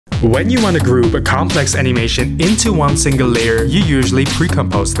When you want to group a complex animation into one single layer, you usually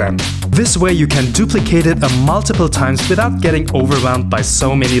pre-compose them. This way you can duplicate it multiple times without getting overwhelmed by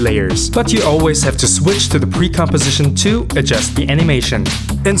so many layers. But you always have to switch to the pre-composition to adjust the animation.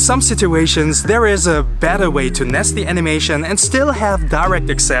 In some situations, there is a better way to nest the animation and still have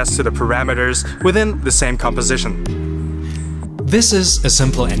direct access to the parameters within the same composition. This is a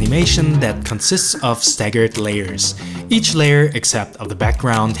simple animation that consists of staggered layers. Each layer, except of the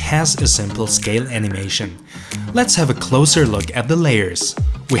background, has a simple scale animation. Let's have a closer look at the layers.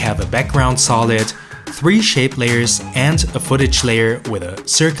 We have a background solid, 3 shape layers, and a footage layer with a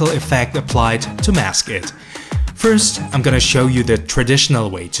circle effect applied to mask it. First, I'm gonna show you the traditional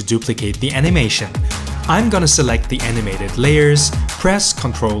way to duplicate the animation. I'm gonna select the animated layers, press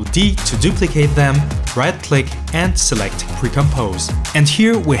Ctrl D to duplicate them, right-click and select Precompose. And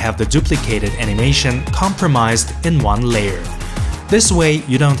here we have the duplicated animation comprised in one layer. This way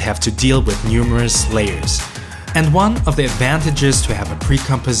you don't have to deal with numerous layers. And one of the advantages to have a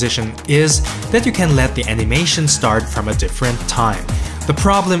precomposition is that you can let the animation start from a different time. The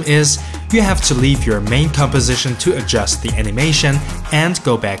problem is you have to leave your main composition to adjust the animation and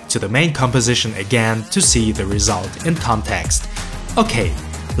go back to the main composition again to see the result in context. Okay,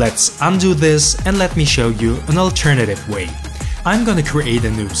 let's undo this and let me show you an alternative way. I'm gonna create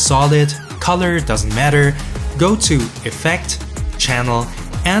a new solid, color doesn't matter, go to Effect, Channel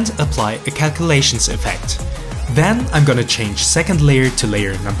and apply a calculations effect. Then I'm gonna change second layer to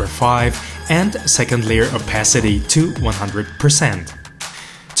layer number 5 and second layer opacity to 100%.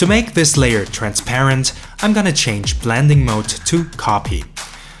 To make this layer transparent, I'm gonna change blending mode to copy.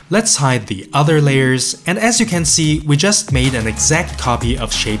 Let's hide the other layers, and as you can see, we just made an exact copy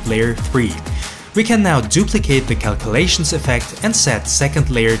of shape layer 3. We can now duplicate the calculations effect and set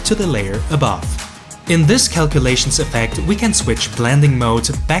second layer to the layer above. In this calculations effect, we can switch blending mode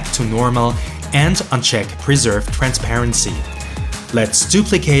back to normal and uncheck preserve transparency. Let's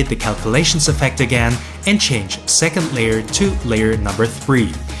duplicate the calculations effect again and change second layer to layer number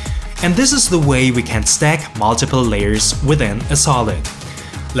 3. And this is the way we can stack multiple layers within a solid.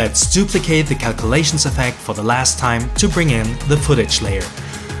 Let's duplicate the calculations effect for the last time to bring in the footage layer.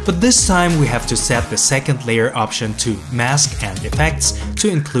 But this time we have to set the second layer option to mask and effects to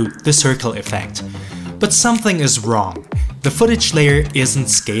include the circle effect. But something is wrong. The footage layer isn't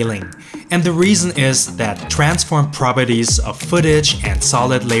scaling. And the reason is that transform properties of footage and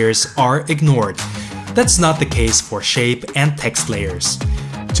solid layers are ignored. That's not the case for shape and text layers.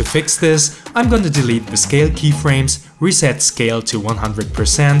 To fix this, I'm going to delete the scale keyframes, reset scale to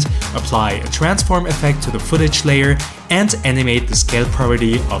 100%, apply a transform effect to the footage layer, and animate the scale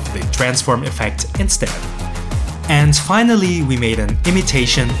property of the transform effect instead. And finally, we made an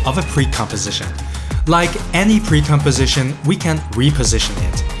imitation of a precomposition. Like any precomposition, we can reposition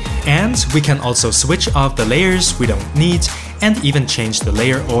it. And we can also switch off the layers we don't need and even change the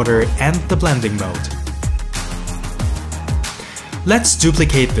layer order and the blending mode. Let's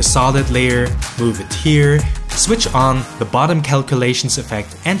duplicate the solid layer, move it here, switch on the bottom calculations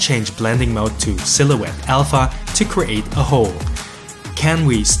effect and change blending mode to silhouette alpha to create a hole. Can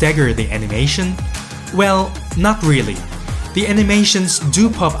we stagger the animation? Well, not really. The animations do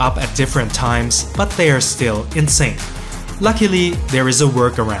pop up at different times, but they are still in sync. Luckily, there is a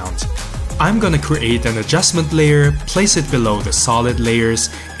workaround. I'm gonna create an adjustment layer, place it below the solid layers,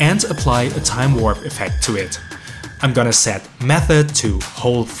 and apply a time warp effect to it. I'm gonna set method to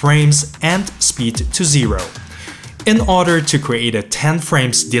whole frames and speed to 0. In order to create a 10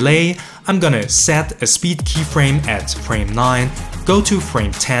 frames delay, I'm gonna set a speed keyframe at frame 9, go to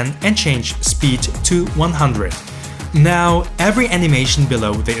frame 10 and change speed to 100. Now, every animation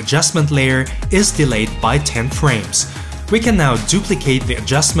below the adjustment layer is delayed by 10 frames. We can now duplicate the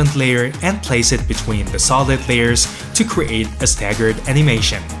adjustment layer and place it between the solid layers to create a staggered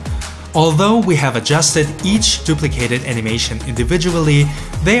animation. Although we have adjusted each duplicated animation individually,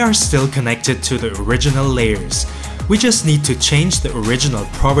 they are still connected to the original layers. We just need to change the original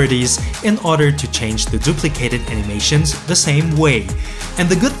properties in order to change the duplicated animations the same way. And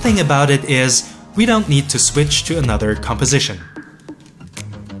the good thing about it is, we don't need to switch to another composition.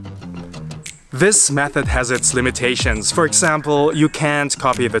 This method has its limitations. For example, you can't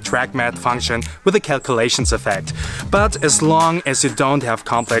copy the track matte function with a calculations effect. But as long as you don't have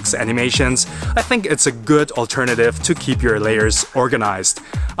complex animations, I think it's a good alternative to keep your layers organized.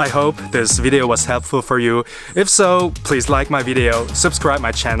 I hope this video was helpful for you. If so, please like my video, subscribe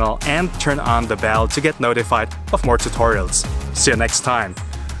my channel, and turn on the bell to get notified of more tutorials. See you next time.